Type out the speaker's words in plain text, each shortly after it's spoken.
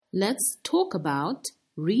Let's talk about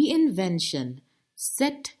reinvention.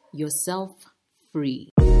 Set yourself free.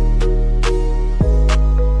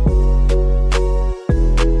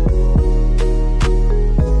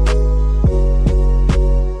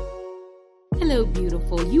 Hello,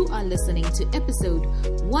 beautiful. You are listening to episode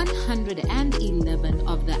 111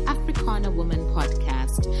 of the Africana Woman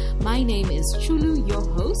podcast. My name is Chulu, your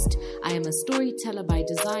host. I am a storyteller by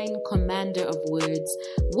design, commander of words,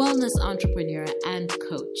 wellness entrepreneur, and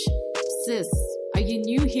coach. Sis, are you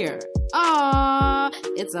new here?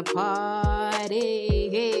 It's a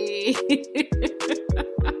party.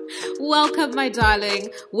 Welcome, my darling.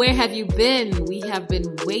 Where have you been? We have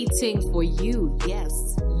been waiting for you. Yes,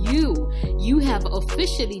 you have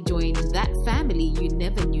officially joined that family you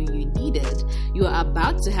never knew you needed. You are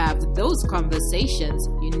about to have those conversations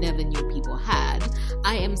you never knew people had.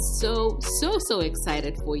 I am so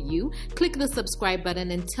excited for you. Click the subscribe button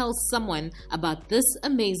and tell someone about this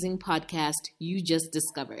amazing podcast you just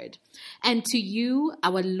discovered. And to you,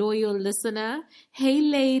 our loyal listener, hey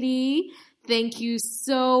lady, thank you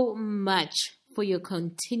so much for your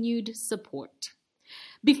continued support.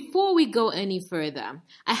 Before we go any further,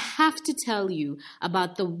 I have to tell you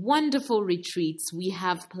about the wonderful retreats we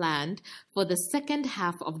have planned for the second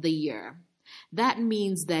half of the year. That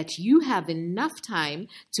means that you have enough time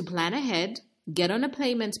to plan ahead, get on a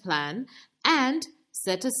payment plan, and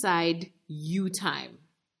set aside you time.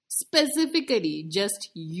 Specifically,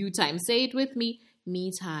 just you time. Say it with me,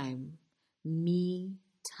 me time. Me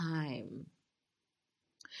time.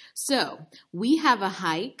 So, we have a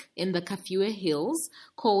hike in the Kafue Hills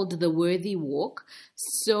called the Worthy Walk.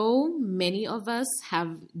 So many of us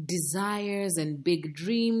have desires and big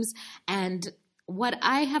dreams, and what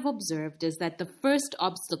I have observed is that the first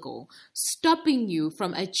obstacle stopping you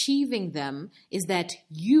from achieving them is that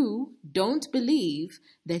you don't believe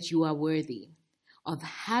that you are worthy of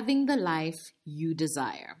having the life you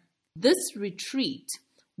desire. This retreat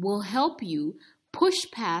will help you push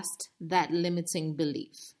past that limiting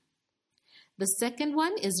belief. The second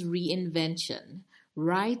one is reinvention.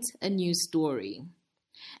 Write a new story.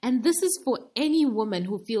 And this is for any woman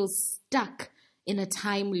who feels stuck in a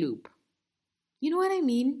time loop. You know what I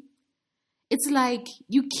mean? It's like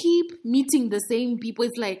you keep meeting the same people.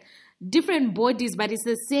 It's like different bodies, but it's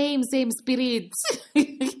the same spirit.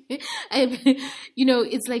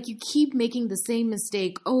 It's like you keep making the same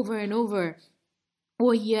mistake over and over.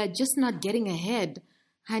 Or you're just not getting ahead.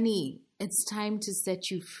 Honey, it's time to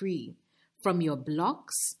set you free from your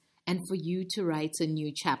blocks and for you to write a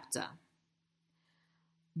new chapter.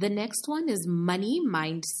 The next one is money,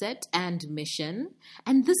 mindset, and mission.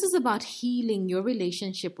 And this is about healing your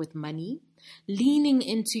relationship with money, leaning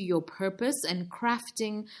into your purpose, and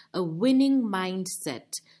crafting a winning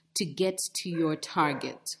mindset to get to your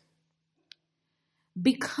target.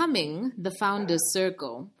 Becoming the Founder's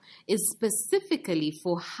Circle is specifically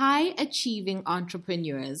for high-achieving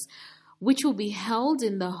entrepreneurs, which will be held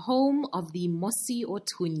in the home of the Mosi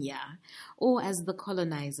Otunya, or as the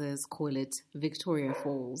colonizers call it, Victoria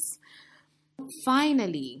Falls.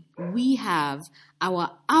 Finally, we have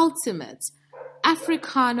our ultimate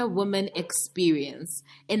Africana Woman experience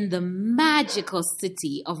in the magical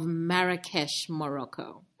city of Marrakesh,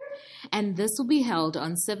 Morocco. And this will be held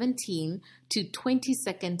on 17 to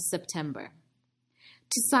 22nd September.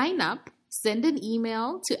 To sign up, send an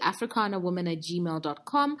email to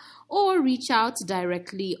africanawoman@gmail.com or reach out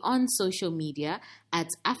directly on social media at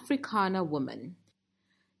Africana Woman.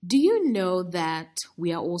 Do you know that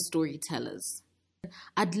we are all storytellers?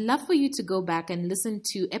 I'd love for you to go back and listen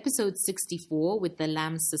to episode 64 with the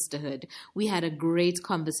Lamb Sisterhood. We had a great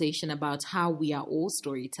conversation about how we are all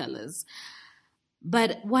storytellers.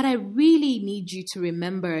 But what I really need you to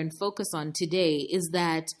remember and focus on today is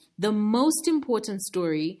that the most important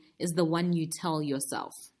story is the one you tell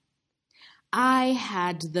yourself. I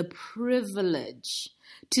had the privilege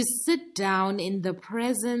to sit down in the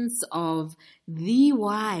presence of the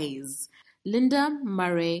wise Linda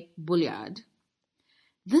Murray Bullard.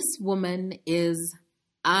 This woman is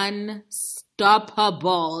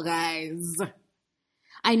unstoppable, guys.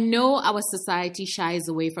 I know our society shies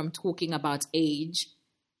away from talking about age,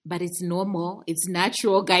 but it's normal. It's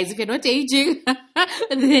natural, guys. If you're not aging,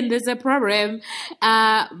 then there's a problem.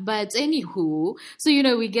 But anywho,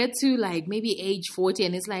 so, we get to like maybe age 40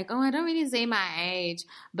 and it's like, I don't really say my age,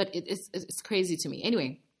 but it's crazy to me.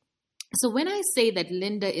 Anyway, so when I say that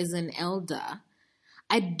Linda is an elder,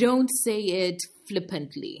 I don't say it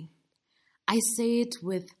flippantly. I say it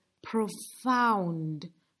with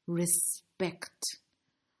profound respect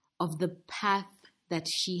of the path that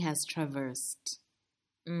she has traversed.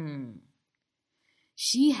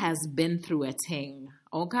 She has been through a thing,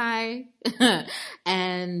 Okay.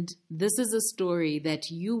 And this is a story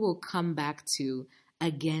that you will come back to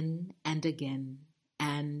again and again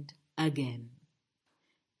and again.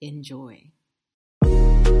 Enjoy.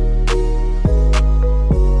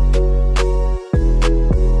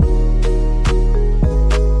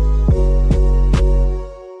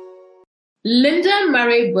 Linda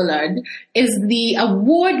Murray Bullard is the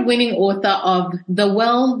award-winning author of The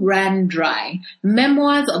Well Ran Dry,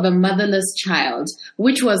 Memoirs of a Motherless Child,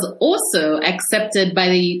 which was also accepted by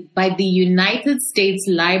the United States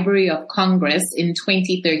Library of Congress in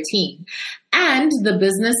 2013, and the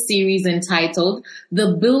business series entitled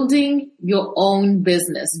The Building Your Own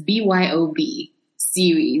Business, BYOB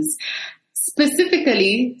series,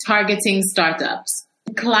 specifically targeting startups.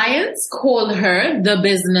 Clients call her the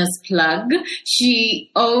business plug.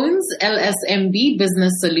 She owns LSMB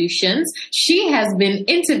Business Solutions. She has been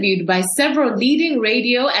interviewed by several leading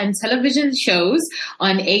radio and television shows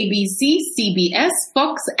on ABC, CBS,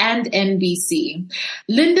 Fox, and NBC.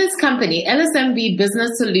 Linda's company, LSMB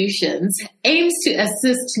Business Solutions, aims to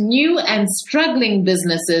assist new and struggling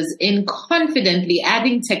businesses in confidently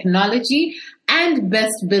adding technology and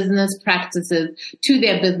best business practices to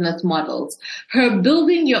their business models. Her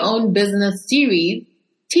Building Your Own Business series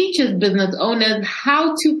teaches business owners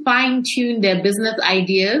how to fine-tune their business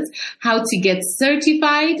ideas, how to get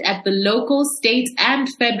certified at the local, state, and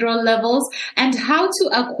federal levels, and how to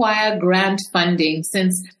acquire grant funding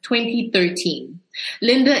since 2013.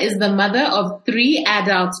 Linda is the mother of 3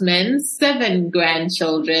 adult men, 7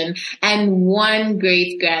 grandchildren, and 1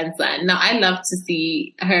 great-grandson. Now, I love to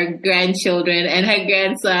see her grandchildren and her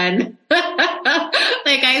grandson.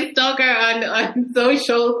 Like, I stalk her on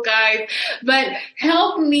social, guys. But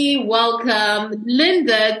help me welcome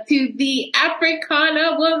Linda to the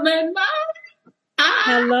Africana Woman.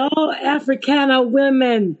 Hello, Africana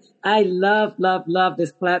women. I love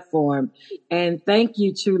this platform. And thank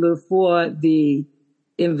you, Chula, for the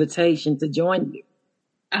invitation to join you.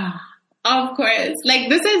 Of course. Like,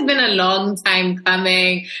 this has been a long time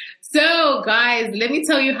coming. So, guys, let me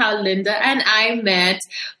tell you how Linda and I met.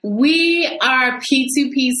 We are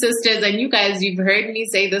P2P sisters, and you guys, you've heard me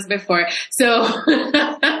say this before. So,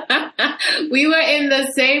 we were in the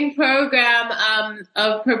same program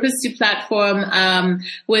of Purpose to Platform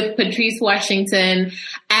with Patrice Washington.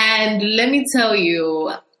 And let me tell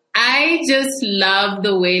you, I just love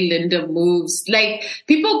the way Linda moves. Like,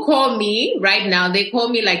 people call me right now, they call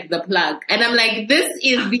me like the plug. And I'm like, this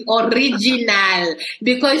is the original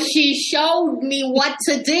because she showed me what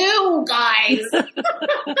to do, guys.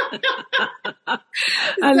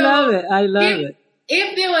 I love it.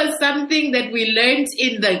 If there was something that we learned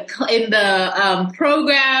in the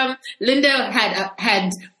program, Linda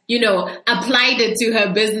had applied it to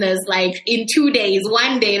her business like in 2 days,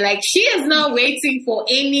 1 day. Like, she is not waiting for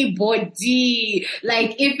anybody.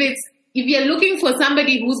 Like, if you're looking for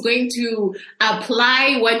somebody who's going to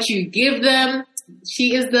apply what you give them,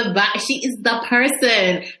 she is the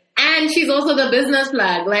person. And she's also the business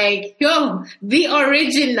plug. Like, the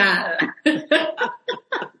original.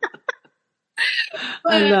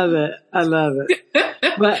 I love it.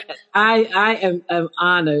 But I am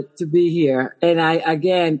honored to be here. And I,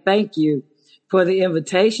 again, thank you for the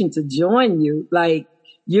invitation to join you. Like,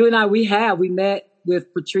 you and I, we met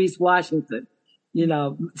with Patrice Washington. You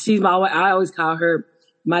know, I always call her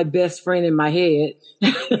my best friend in my head.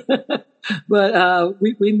 But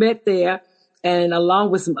we met there, and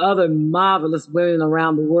along with some other marvelous women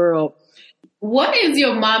around the world. What is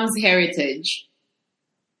your mom's heritage?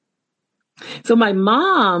 So my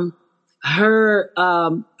mom,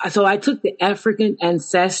 so I took the African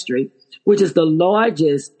Ancestry, which is the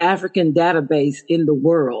largest African database in the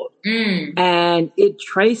world. And it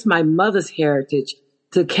traced my mother's heritage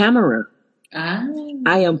to Cameroon.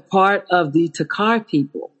 I am part of the Takar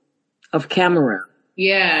people of Cameroon.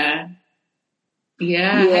 Yeah.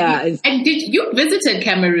 And you visited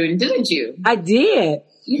Cameroon, didn't you? I did.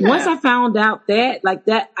 Yeah. Once I found out that,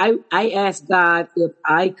 I asked God if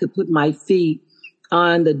I could put my feet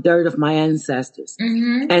on the dirt of my ancestors.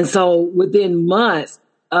 Mm-hmm. And so within months,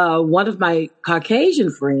 one of my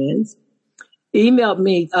Caucasian friends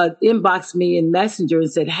inboxed me in Messenger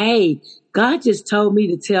and said, "Hey, God just told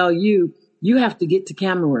me to tell you, you have to get to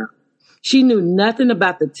Cameroon." She knew nothing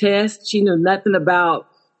about the test. She knew nothing about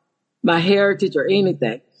my heritage or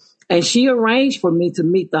anything. And she arranged for me to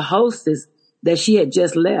meet the hostess that she had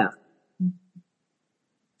just left.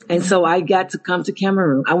 And so I got to come to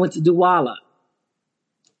Cameroon. I went to Douala.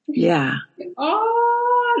 Yeah.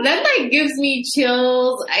 Oh, that gives me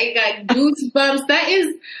chills. I got goosebumps. That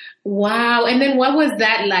is, wow. And then what was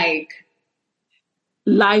that like?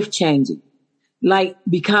 Life-changing. Like,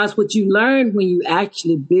 because what you learn when you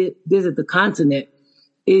actually visit the continent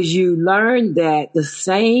is you learn that the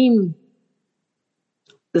same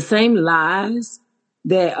lies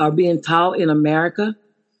that are being taught in America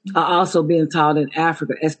are also being taught in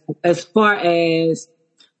Africa. As far as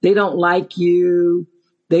they don't like you,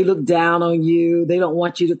 they look down on you, they don't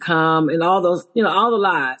want you to come, and all those, all the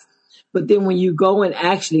lies. But then when you go and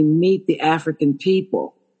actually meet the African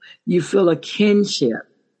people, you feel a kinship.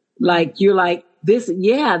 Like, you're like, these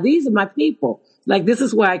are my people. Like, this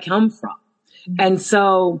is where I come from. And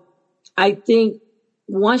so I think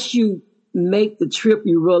once you make the trip,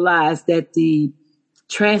 you realize that the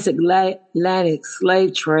transatlantic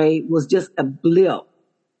slave trade was just a blip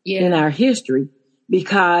in our history,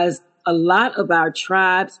 because a lot of our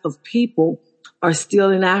tribes of people are still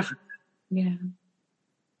in Africa. Yeah.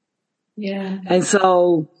 Yeah. And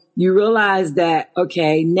so you realize that,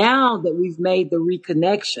 okay, now that we've made the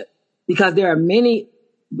reconnection, because there are many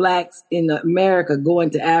Blacks in America going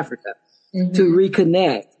to Africa to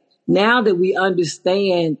reconnect. Now that we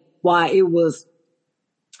understand why it was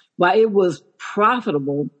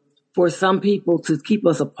profitable for some people to keep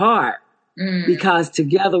us apart, because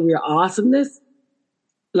together we're awesomeness.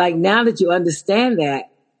 Like, now that you understand that,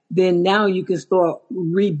 then now you can start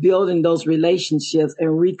rebuilding those relationships and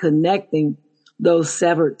reconnecting those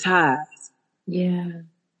severed ties. Yeah.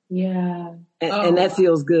 Yeah. And that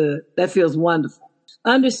feels good. That feels wonderful.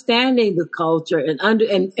 Understanding the culture and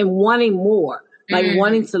wanting more, like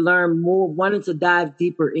wanting to learn more, wanting to dive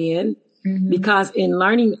deeper in, because in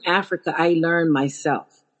learning Africa, I learned myself.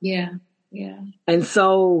 Yeah. Yeah. And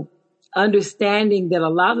so understanding that a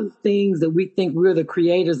lot of the things that we think we're the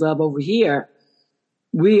creators of over here,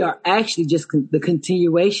 we are actually just the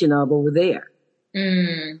continuation of over there.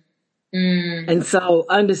 And so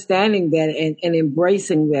understanding that and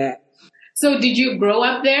embracing that. So did you grow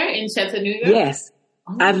up there in Chattanooga? Yes.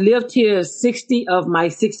 Oh. I've lived here 60 of my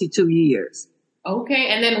 62 years. Okay.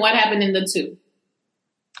 And then what happened in the two?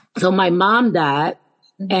 So my mom died.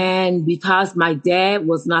 And because my dad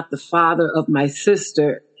was not the father of my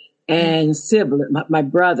sister and sibling, my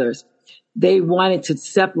brothers, they wanted to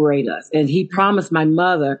separate us. And he promised my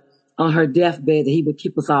mother on her deathbed that he would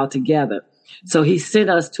keep us all together. So he sent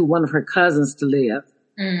us to one of her cousins to live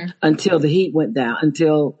until the heat went down,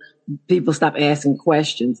 until people stopped asking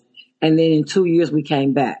questions. And then in 2 years, we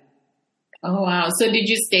came back. Oh, wow. So did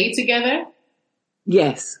you stay together?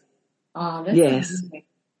 Yes. Oh, that's amazing.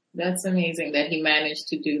 That's amazing that he managed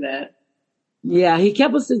to do that. Yeah, he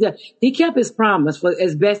kept us together. He kept his promise for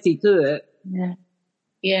as best he could.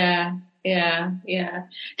 Yeah.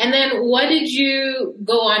 And then what did you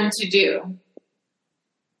go on to do?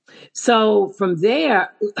 So from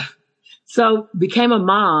there, became a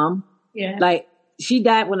mom. Yeah. Like, she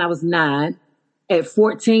died when I was 9. At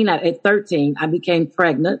 13, I became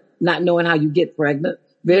pregnant, not knowing how you get pregnant,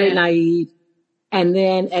 very naive. And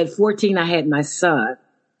then at 14, I had my son.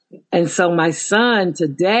 And so my son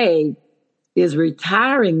today is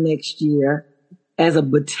retiring next year as a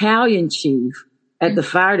battalion chief at the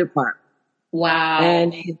fire department. Wow.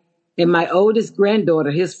 And my oldest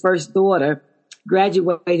granddaughter, his first daughter,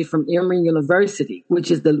 graduated from Emory University,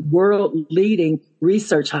 which is the world leading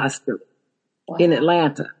research hospital in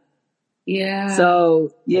Atlanta. Yeah.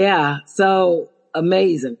 So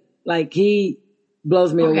amazing. Like, he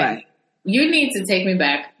blows me away. You need to take me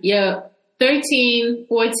back. You're 13,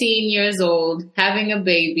 14 years old, having a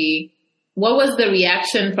baby. What was the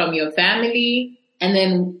reaction from your family? And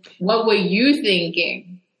then what were you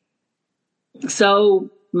thinking?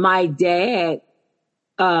 So my dad,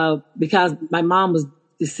 because my mom was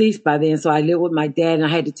deceased by then, so I lived with my dad, and I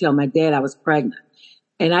had to tell my dad I was pregnant.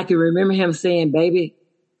 And I can remember him saying, "Baby,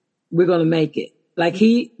 we're going to make it." Like,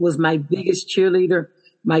 he was my biggest cheerleader,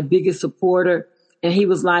 my biggest supporter. And he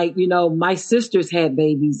was like, my sisters had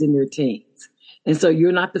babies in their teens. And so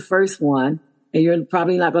you're not the first one, and you're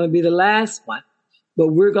probably not going to be the last one, but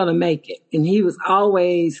we're going to make it. And he was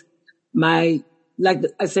always my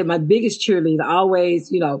biggest cheerleader, always,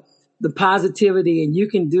 the positivity and you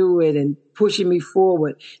can do it and pushing me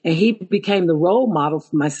forward. And he became the role model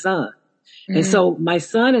for my son. And so my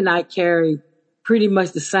son and I carry pretty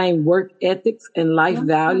much the same work ethics and life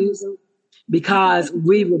values, because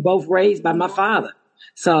we were both raised by my father.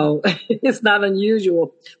 So it's not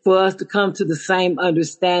unusual for us to come to the same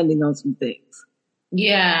understanding on some things.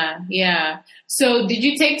 Yeah. So did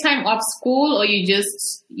you take time off school, or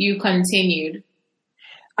you continued?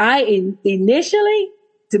 Initially,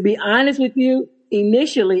 to be honest with you,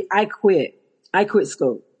 I quit. I quit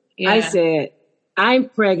school. Yeah. I said, I'm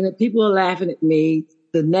pregnant. People are laughing at me.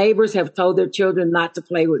 The neighbors have told their children not to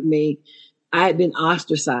play with me. I had been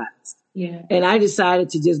ostracized. Yeah. And I decided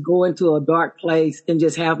to just go into a dark place and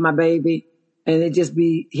just have my baby and it just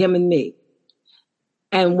be him and me.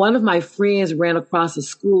 And one of my friends ran across a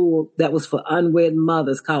school that was for unwed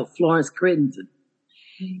mothers called Florence Crittenton.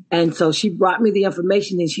 And so she brought me the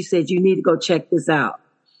information and she said, you need to go check this out.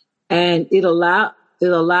 And it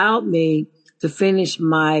allowed me to finish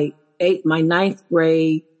my ninth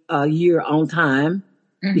grade year on time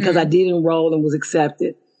because I did enroll and was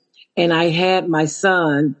accepted. And I had my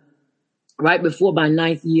son right before my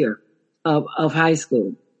ninth year of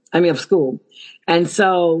school. And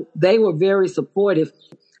so they were very supportive.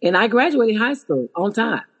 And I graduated high school on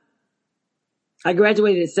time. I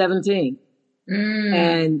graduated at 17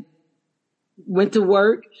 and went to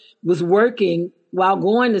work, was working while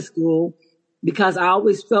going to school because I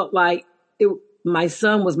always felt like my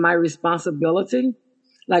son was my responsibility.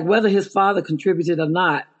 Like whether his father contributed or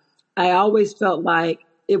not, I always felt like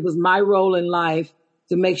it was my role in life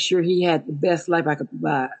to make sure he had the best life I could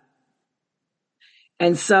provide.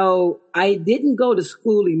 And so I didn't go to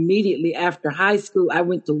school immediately after high school. I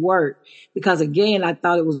went to work because, again, I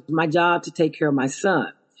thought it was my job to take care of my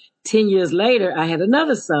son. 10 years later, I had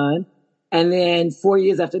another son. And then 4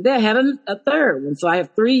 years after that, I had a third one. So I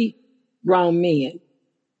have 3 grown men.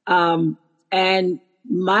 And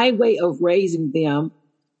my way of raising them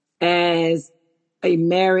as a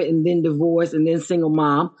married and then divorced and then single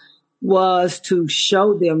mom was to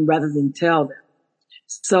show them rather than tell them.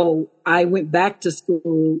 So I went back to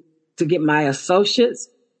school to get my associates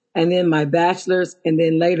and then my bachelor's and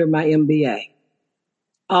then later my MBA,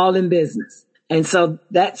 all in business. And so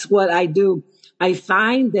that's what I do. I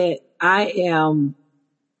find that I am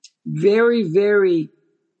very, very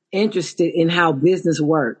interested in how business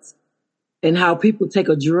works and how people take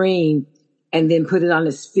a dream and then put it on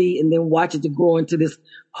its feet and then watch it to grow into this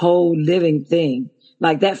whole living thing.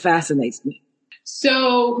 Like that fascinates me.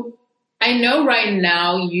 So I know right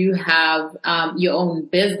now you have your own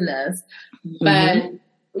business, but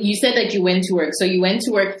you said that you went to work. So you went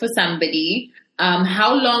to work for somebody.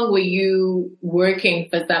 How long were you working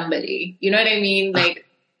for somebody? You know what I mean? Like,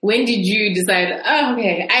 when did you decide, oh,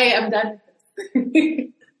 okay, I am done with this?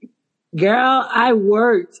 Girl, I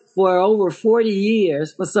worked for over 40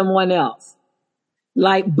 years for someone else.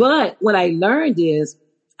 But what I learned is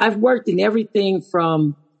I've worked in everything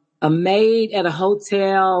from a maid at a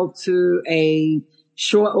hotel to a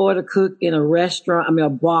short order cook in a restaurant, a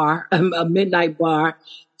bar, a midnight bar,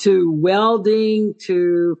 to welding,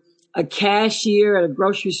 to a cashier at a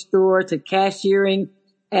grocery store, to cashiering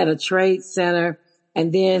at a trade center,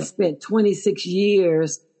 and then spent 26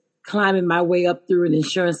 years climbing my way up through an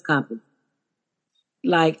insurance company.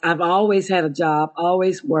 Like I've always had a job,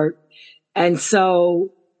 always worked. And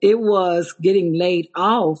so it was getting laid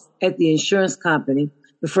off at the insurance company,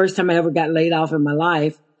 the first time I ever got laid off in my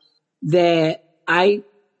life, that I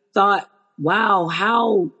thought, wow,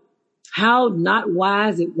 how not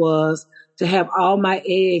wise it was to have all my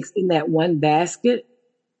eggs in that one basket.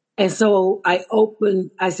 And so I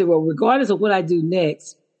said, well, regardless of what I do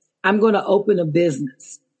next, I'm going to open a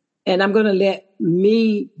business and I'm going to let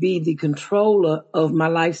me be the controller of my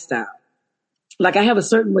lifestyle. Like I have a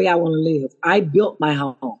certain way I want to live. I built my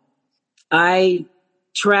home. I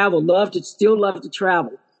travel, still love to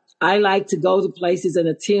travel. I like to go to places and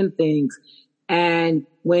attend things. And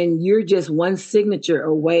when you're just one signature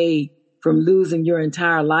away from losing your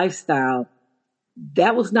entire lifestyle,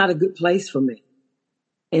 that was not a good place for me.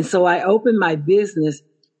 And so I opened my business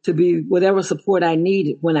to be whatever support I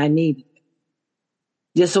needed when I needed it,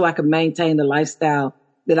 just so I could maintain the lifestyle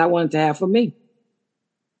that I wanted to have for me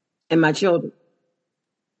and my children.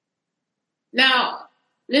 Now,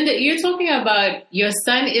 Linda, you're talking about your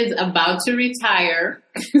son is about to retire.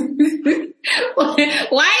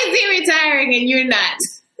 Why is he retiring and you're not?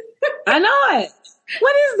 I know it.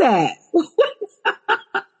 What is that?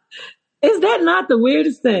 Is that not the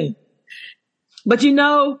weirdest thing? But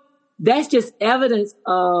that's just evidence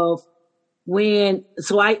of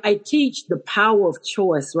so I teach the power of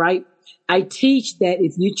choice, right? I teach that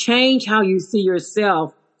if you change how you see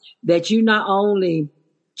yourself, that you not only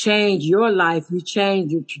change your life, you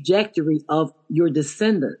change your trajectory of your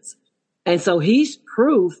descendants. And so he's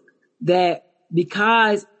proof that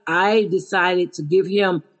because I decided to give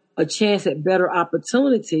him a chance at better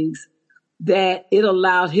opportunities, that it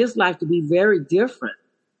allowed his life to be very different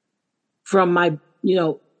from my,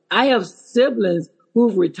 I have siblings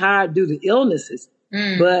who've retired due to illnesses,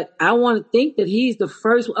 but I want to think that he's the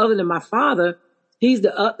first, other than my father, he's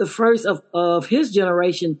the first of his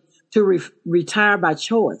generation to retire by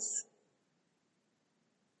choice.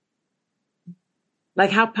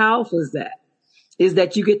 Like how powerful is that? is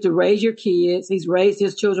that you get to raise your kids. He's raised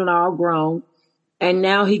his children are all grown. And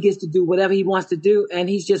now he gets to do whatever he wants to do. And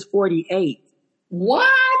he's just 48. What?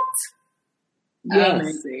 Yes.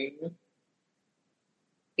 Amazing.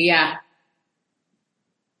 Yeah.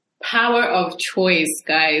 Power of choice,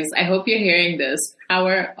 guys. I hope you're hearing this.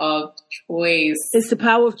 Power of choice. It's the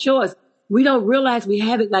power of choice. We don't realize we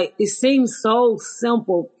have it. Like, it seems so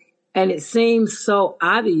simple and it seems so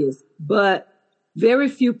obvious, but very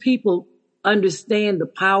few people understand the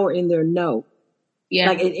power in their no. Yeah.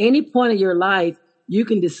 Like, at any point in your life, you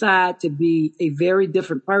can decide to be a very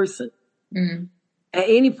different person at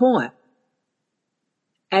any point.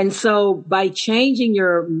 And so by changing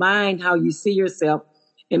your mind, how you see yourself,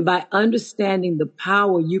 and by understanding the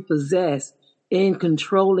power you possess in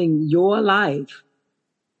controlling your life,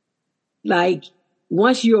 like,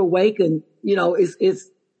 once you awaken, you know,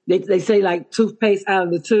 they say like toothpaste out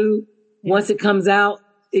of the tube. Once it comes out,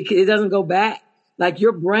 it doesn't go back. Like,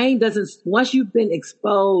 your brain doesn't, once you've been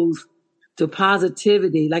exposed to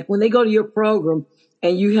positivity, like when they go to your program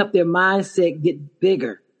and you help their mindset get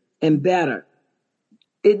bigger and better,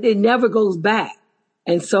 it never goes back.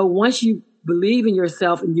 And so once you believe in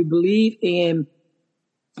yourself and you believe in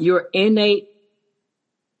your innate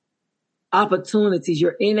opportunities,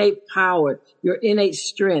 your innate power, your innate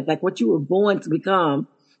strength, like what you were born to become,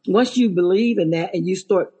 once you believe in that and you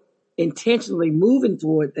start intentionally moving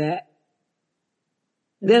toward that,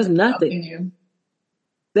 there's nothing.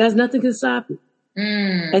 There's nothing can stop you.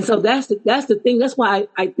 And so that's the thing. That's why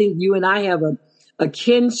I think you and I have a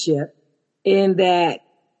kinship, in that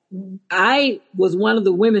I was one of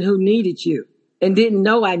the women who needed you and didn't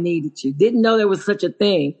know I needed you, didn't know there was such a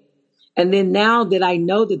thing. And then now that I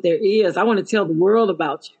know that there is, I want to tell the world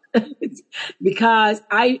about you because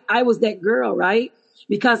I was that girl, right?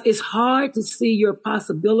 Because it's hard to see your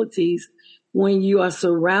possibilities when you are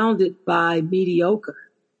surrounded by mediocre.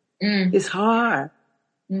 It's hard.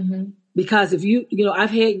 Because if you know, I've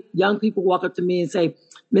had young people walk up to me and say,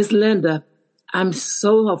 Miss Linda, I'm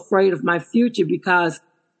so afraid of my future because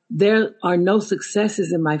there are no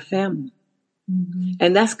successes in my family.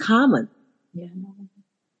 And that's common. Yeah.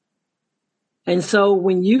 And so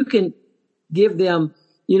when you can give them,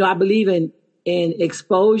 you know, I believe in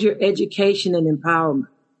exposure, education, and empowerment.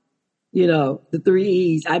 You know, the 3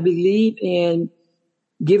 E's. I believe in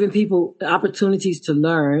giving people opportunities to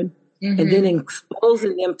learn and then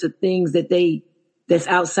exposing them to things that's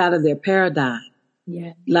outside of their paradigm.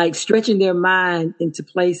 Yeah. Like stretching their mind into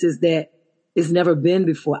places that it's never been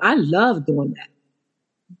before. I love doing that.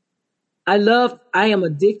 I am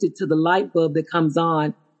addicted to the light bulb that comes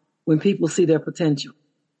on when people see their potential.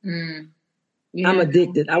 Yeah. I'm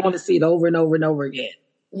addicted. I want to see it over and over and over again.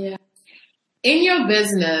 Yeah. In your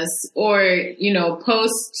business, or, you know,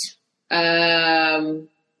 post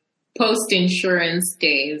insurance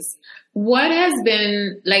days, what has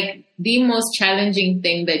been like the most challenging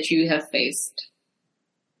thing that you have faced?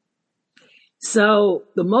 So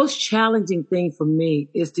the most challenging thing for me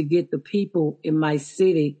is to get the people in my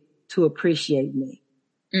city to appreciate me.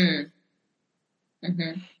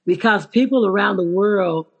 Because people around the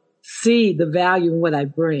world see the value in what I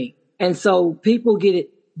bring. And so people get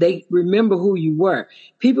it. They remember who you were.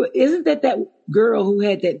 People, isn't that girl who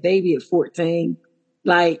had that baby at 14?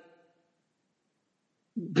 Like,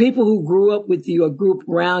 people who grew up with you or grew up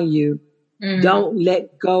around you don't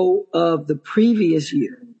let go of the previous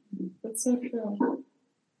year. That's so true.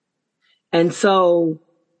 And so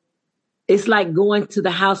it's like going to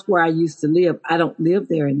the house where I used to live. I don't live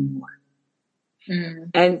there anymore.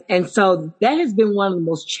 And so that has been one of the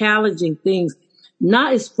most challenging things,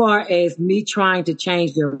 not as far as me trying to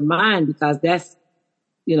change their mind, because that's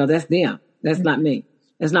them. That's not me.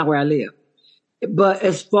 That's not where I live. But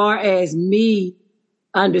as far as me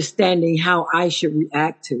understanding how I should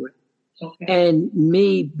react to it, and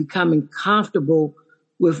me becoming comfortable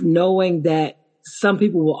with knowing that some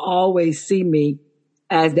people will always see me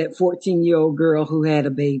as that 14-year-old girl who had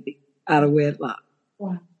a baby out of wedlock.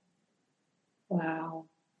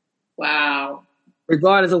 Wow.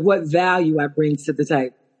 Regardless of what value I bring to the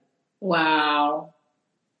table. Wow.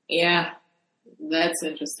 Yeah, that's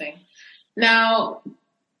interesting. Now,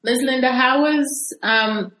 Ms. Linda, how was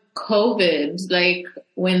COVID? Like,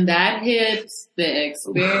 when that hit, the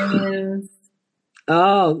experience?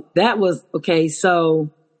 Oh, that was, okay,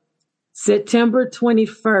 so September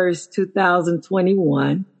 21st,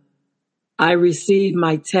 2021, I received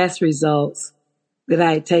my test results that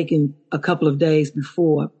I had taken a couple of days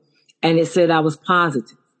before, and it said I was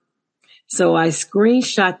positive. So I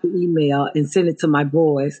screenshot the email and sent it to my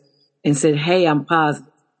boys and said, hey, I'm positive.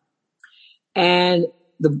 And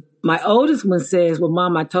my oldest one says, well,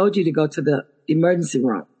 Mom, I told you to go to the emergency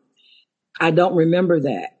room. I don't remember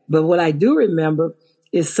that. But what I do remember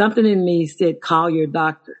is something in me said, call your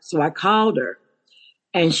doctor. So I called her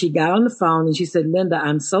and she got on the phone and she said, Linda,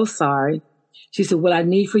 I'm so sorry. She said, what I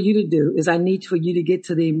need for you to do is I need for you to get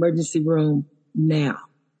to the emergency room now.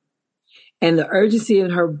 And the urgency in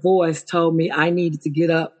her voice told me I needed to get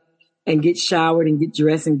up and get showered and get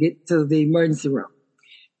dressed and get to the emergency room.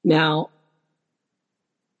 Now,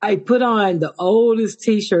 I put on the oldest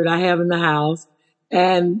t-shirt I have in the house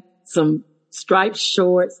and some striped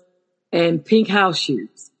shorts and pink house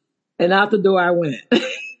shoes. And out the door I went.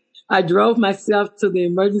 I drove myself to the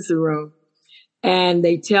emergency room and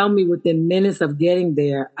they tell me within minutes of getting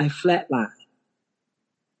there, I flatlined.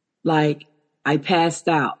 Like I passed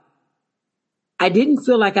out. I didn't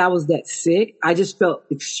feel like I was that sick. I just felt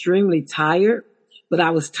extremely tired, but I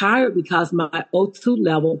was tired because my O2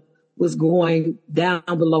 level was going down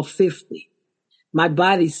below 50. My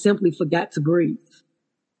body simply forgot to breathe.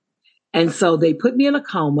 And so they put me in a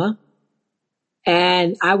coma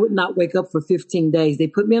and I would not wake up for 15 days. They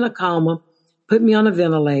put me in a coma, put me on a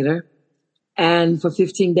ventilator, and for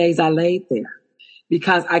 15 days I laid there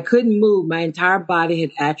because I couldn't move. My entire body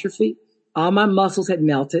had atrophied. All my muscles had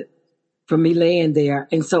melted from me laying there.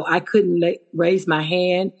 And so I couldn't raise my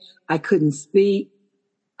hand. I couldn't speak.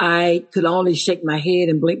 I could only shake my head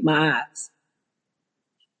and blink my eyes.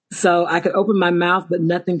 So I could open my mouth, but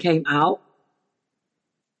nothing came out.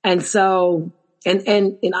 And so, and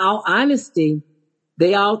in all honesty,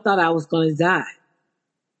 they all thought I was going to die.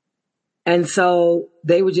 And so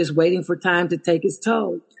they were just waiting for time to take its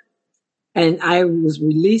toll. And I was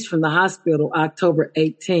released from the hospital October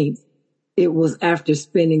 18th. It was after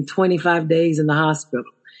spending 25 days in the hospital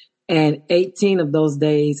and 18 of those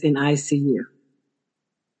days in ICU.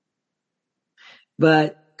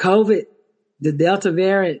 But COVID, the Delta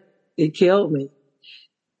variant, it killed me.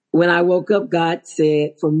 When I woke up, God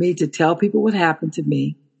said for me to tell people what happened to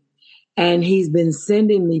me. And he's been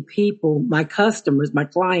sending me people, my customers, my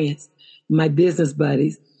clients, my business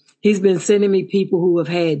buddies. He's been sending me people who have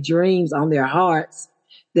had dreams on their hearts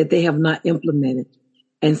that they have not implemented.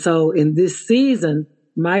 And so in this season,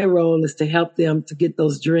 my role is to help them to get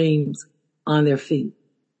those dreams on their feet.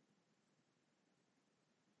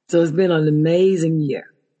 So it's been an amazing year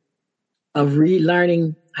of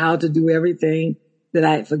relearning how to do everything that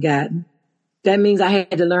I had forgotten. That means I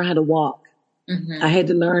had to learn how to walk. Mm-hmm. I had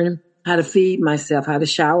to learn how to feed myself, how to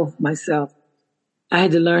shower myself. I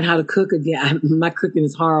had to learn how to cook again. My cooking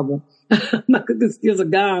is horrible. My cooking skills are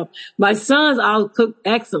gone. My sons all cook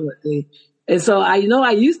excellently. And so I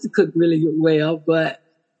used to cook really well, but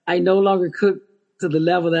I no longer cook to the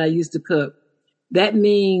level that I used to cook. That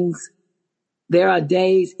means there are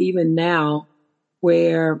days even now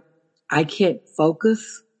where I can't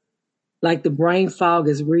focus, like the brain fog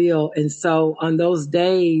is real. And so on those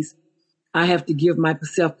days, I have to give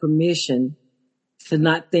myself permission to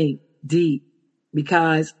not think deep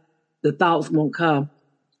because the thoughts won't come.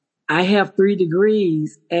 I have 3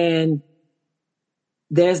 degrees and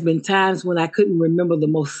there's been times when I couldn't remember the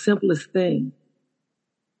most simplest thing.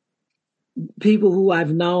 People who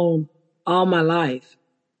I've known all my life,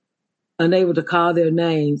 unable to call their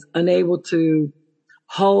names, unable to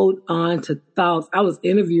hold on to thoughts. I was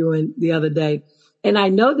interviewing the other day and I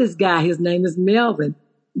know this guy, his name is Melvin.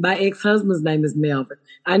 My ex-husband's name is Melvin.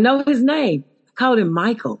 I know his name. I called him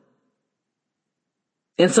Michael.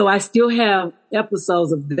 And so I still have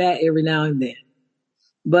episodes of that every now and then.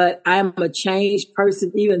 But I'm a changed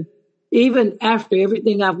person, even after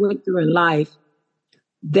everything I've went through in life.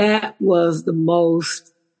 That was the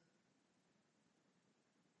most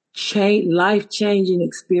life-changing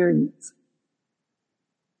experience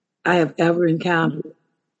I have ever encountered.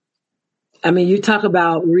 I mean, you talk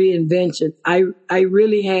about reinvention. I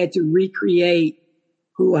really had to recreate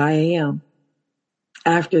who I am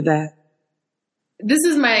after that. This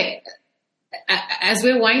is as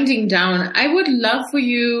we're winding down, I would love for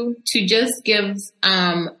you to just give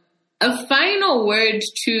a final word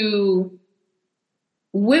to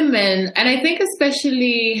women, and I think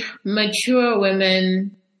especially mature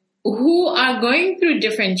women who are going through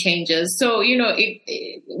different changes. So,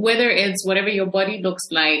 whether it's whatever your body looks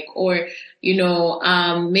like or,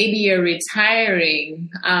 maybe you're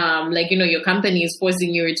retiring, your company is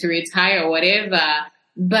forcing you to retire or whatever.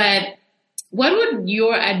 But what would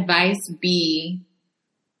your advice be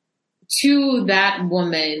to that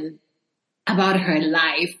woman about her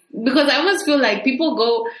life? Because I almost feel like people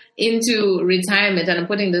go into retirement, and I'm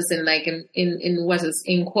putting this in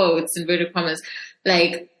quotes, inverted commas,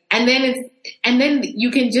 and then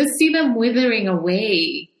you can just see them withering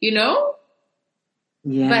away,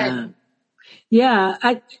 Yeah. Yeah.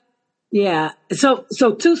 Yeah. So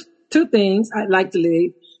two things I'd like to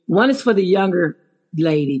leave. One is for the young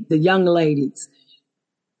ladies.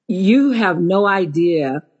 You have no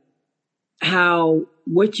idea how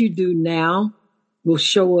what you do now will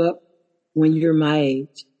show up when you're my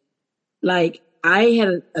age. Like I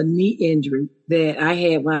had a knee injury that I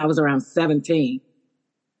had when I was around 17.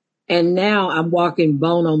 And now I'm walking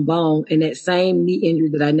bone on bone, and that same knee injury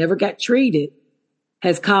that I never got treated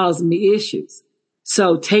has caused me issues.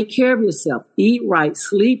 So take care of yourself, eat right,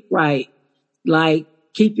 sleep right, like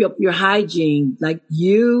keep up your hygiene, like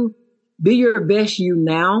you be your best you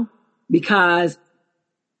now, because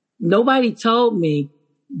nobody told me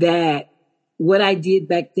that what I did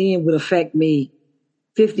back then would affect me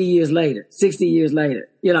 50 years later, 60 years later.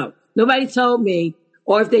 Nobody told me,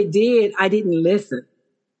 or if they did, I didn't listen.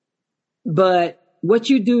 But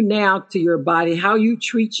what you do now to your body, how you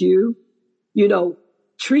treat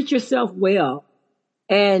treat yourself well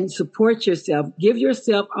and support yourself. Give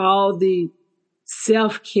yourself all the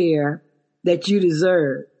self-care that you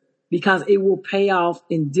deserve, because it will pay off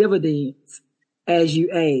in dividends as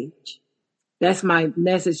you age. That's my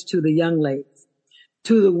message to the young ladies.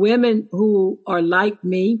 To the women who are like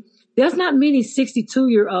me, there's not many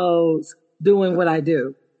 62-year-olds doing what I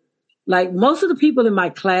do. Like most of the people in my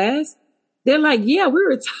class, they're like, yeah, we're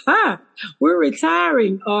retired. We're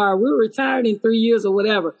retiring, or we're retiring in 3 years or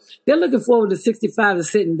whatever. They're looking forward to 65 and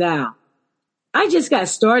sitting down. I just got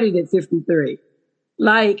started at 53.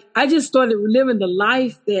 Like I just started living the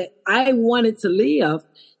life that I wanted to live.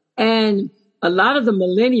 And a lot of the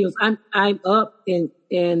millennials, I'm up in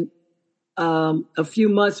a few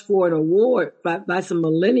months for an award by some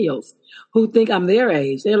millennials who think I'm their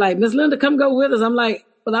age. They're like, Miss Linda, come go with us. I'm like,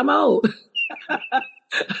 but I'm old.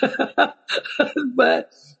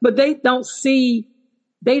 but they don't see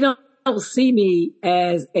me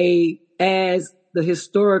as the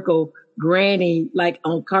historical granny, like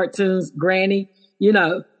on cartoons, granny.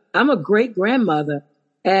 I'm a great grandmother,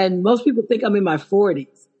 and most people think I'm in my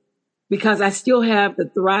 40s because I still have the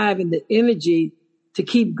thrive and the energy to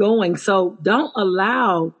keep going. So don't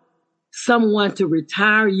allow someone to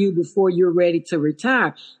retire you before you're ready to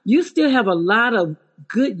retire. You still have a lot of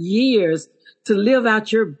good years to live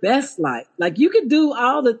out your best life. Like you can do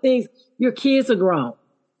all the things. Your kids are grown,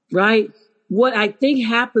 right? What I think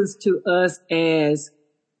happens to us as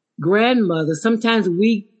grandmothers, sometimes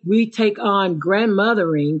we take on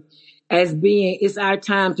grandmothering as being, it's our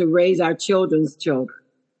time to raise our children's children.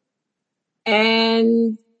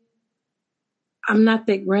 And I'm not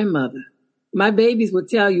that grandmother. My babies will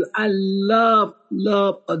tell you, I love,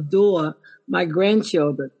 adore my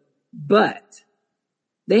grandchildren, but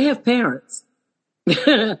they have parents.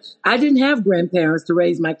 I didn't have grandparents to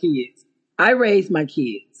raise my kids. I raised my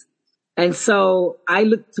kids. And so I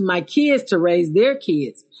look to my kids to raise their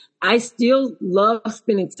kids. I still love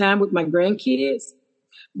spending time with my grandkids,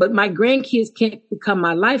 but my grandkids can't become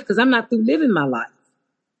my life because I'm not through living my life.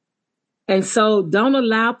 And so don't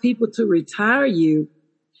allow people to retire you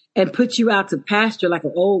and put you out to pasture like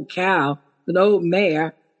an old cow, an old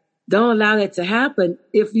mare. Don't allow that to happen.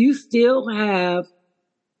 If you still have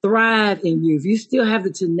thrive in you, if you still have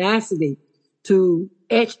the tenacity to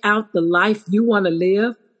etch out the life you want to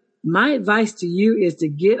live, my advice to you is to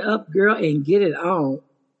get up, girl, and get it on.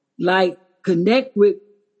 Like connect with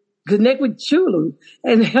Chulu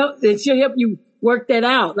and she'll help you work that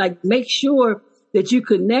out. Like make sure that you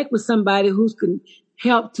connect with somebody who's can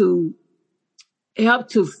help to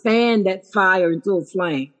fan that fire into a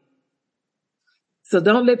flame. So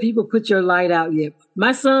don't let people put your light out yet.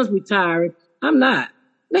 My son's retiring. I'm not.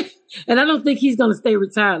 And I don't think he's going to stay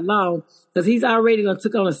retired long because he's already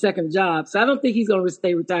took on a second job. So I don't think he's going to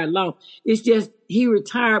stay retired long. It's just he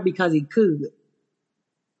retired because he could.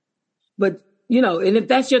 But, and if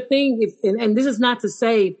that's your thing, and this is not to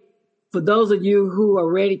say for those of you who are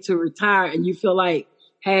ready to retire and you feel like,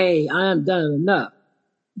 hey, I am done enough,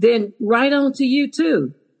 then right on to you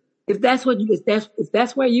too. If that's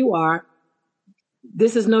where you are,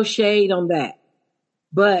 this is no shade on that.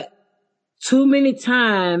 But too many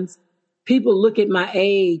times people look at my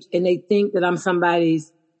age and they think that I'm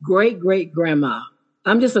somebody's great grandma.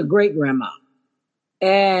 I'm just a great grandma.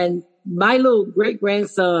 And my little great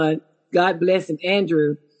grandson, God bless him,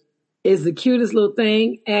 Andrew, is the cutest little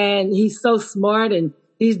thing. And he's so smart and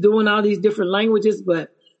he's doing all these different languages, but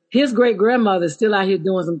his great grandmother's still out here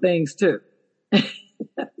doing some things too.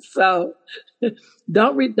 So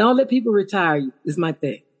don't let people retire you is my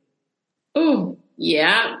thing. Oh,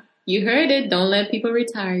 yeah. You heard it. Don't let people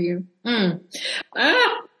retire you. I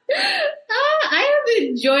have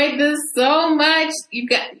enjoyed this so much.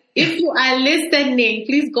 If you are listening,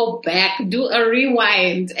 please go back, do a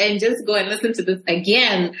rewind, and just go and listen to this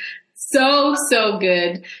again. So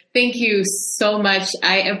good. Thank you so much.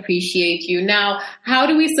 I appreciate you. Now, how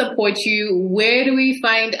do we support you? Where do we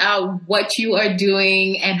find out what you are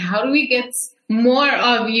doing? And how do we get more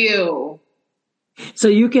of you? So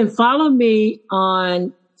you can follow me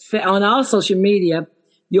on all social media.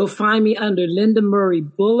 You'll find me under Linda Murray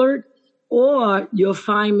Bullard, or you'll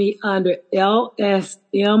find me under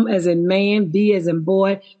LSM as in man, B as in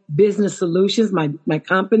boy, Business Solutions, my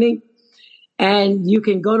company. And you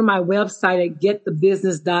can go to my website at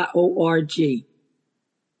getthebusiness.org. Yes,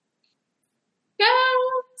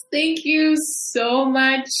 thank you so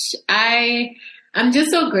much. I'm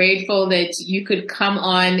just so grateful that you could come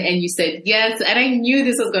on and you said yes. And I knew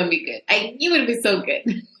this was going to be good. I knew it would be so good.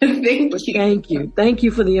 Thank you. Thank you. Thank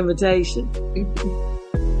you for the invitation.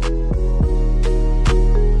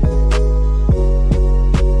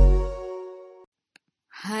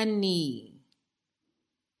 Honey,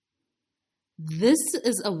 this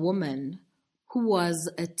is a woman who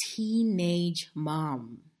was a teenage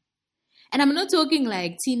mom. And I'm not talking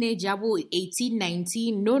like teenage, 18,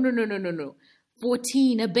 19. No.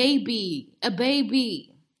 14, a baby.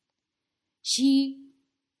 She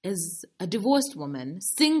is a divorced woman,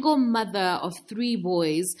 single mother of 3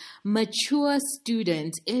 boys, mature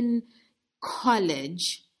student in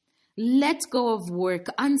college, let go of work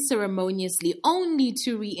unceremoniously, only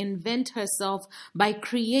to reinvent herself by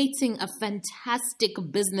creating a fantastic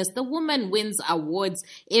business. The woman wins awards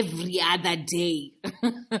every other day.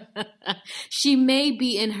 She may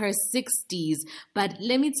be in her 60s, but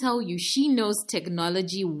let me tell you, she knows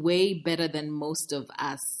technology way better than most of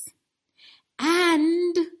us.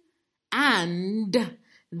 And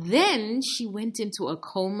then she went into a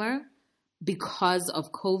coma because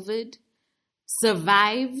of COVID.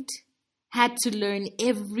 Survived, had to learn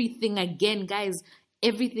everything again, guys,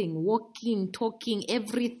 everything, walking, talking,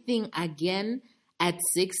 everything again at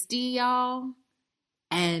 60, y'all.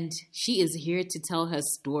 And she is here to tell her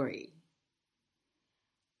story.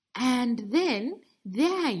 And then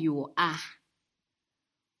there you are,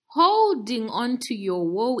 holding on to your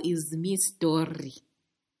woe is me story.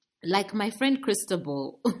 Like my friend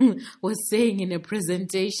Cristobal was saying in a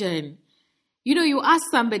presentation. You know, you ask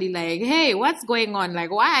somebody like, hey, what's going on?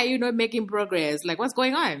 Like, why are you not making progress? Like, what's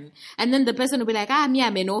going on? And then the person will be like, me,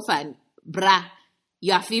 I'm an orphan. Bruh,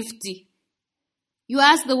 you are 50. You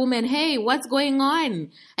ask the woman, hey, what's going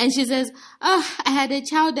on? And she says, I had a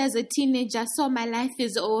child as a teenager, so my life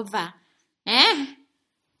is over.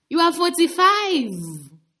 You are 45.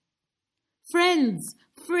 Friends,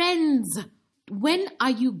 when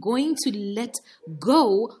are you going to let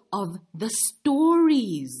go of the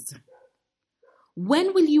stories?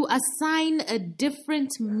 When will you assign a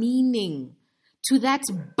different meaning to that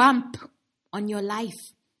bump on your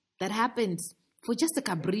life that happens for just like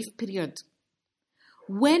a brief period?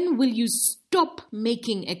 When will you stop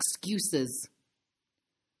making excuses?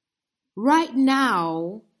 Right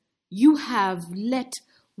now, you have let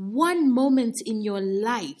one moment in your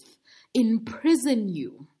life imprison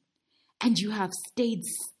you, and you have stayed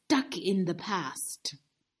stuck in the past.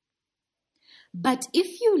 But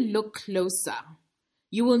if you look closer,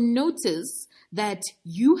 you will notice that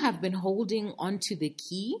you have been holding onto the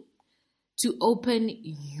key to open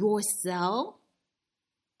your cell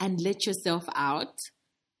and let yourself out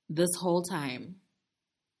this whole time.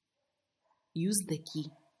 Use the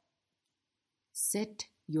key. Set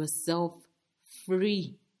yourself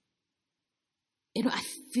free. You know, I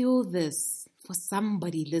feel this for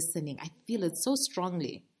somebody listening. I feel it so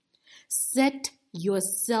strongly. Set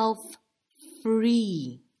yourself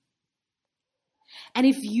free. And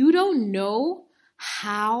if you don't know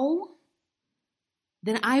how,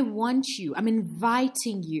 then I'm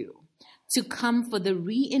inviting you to come for the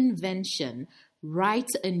Reinvention, Write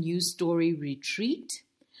a New Story retreat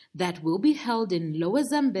that will be held in Lower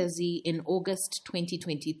Zambezi in August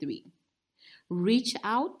 2023. Reach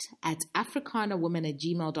out at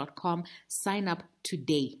africanawoman@gmail.com. Sign up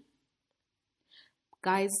today.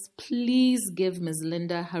 Guys, please give Ms.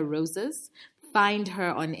 Linda her roses. Find her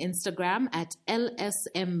on Instagram at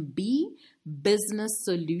LSMB Business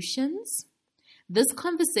Solutions. This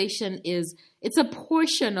conversation it's a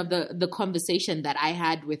portion of the conversation that I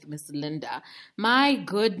had with Miss Linda. My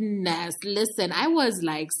goodness, listen, I was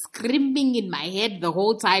like screaming in my head the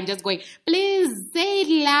whole time, just going, please say it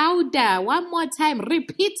louder, one more time,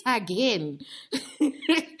 repeat again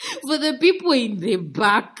for the people in the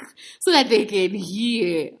back so that they can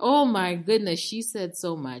hear. Oh my goodness, she said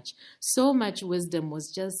so much wisdom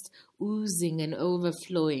was just oozing and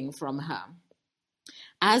overflowing from her.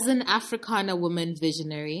 As an Africana woman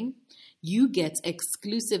visionary, you get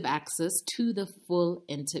exclusive access to the full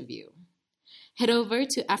interview. Head over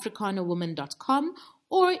to africanawoman.com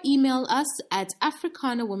or email us at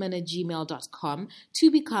africanawoman@gmail.com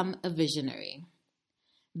to become a visionary.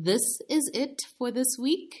 This is it for this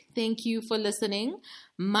week. Thank you for listening.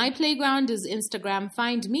 My playground is Instagram.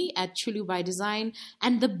 Find me at Chulu by Design.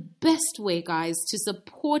 And the best way, guys, to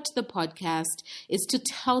support the podcast is to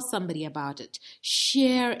tell somebody about it.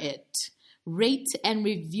 Share it. Rate and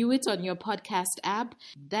review it on your podcast app.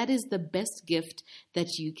 That is the best gift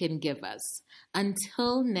that you can give us.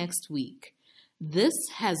 Until next week, this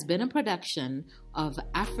has been a production of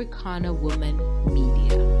Africana Woman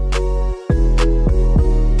Media.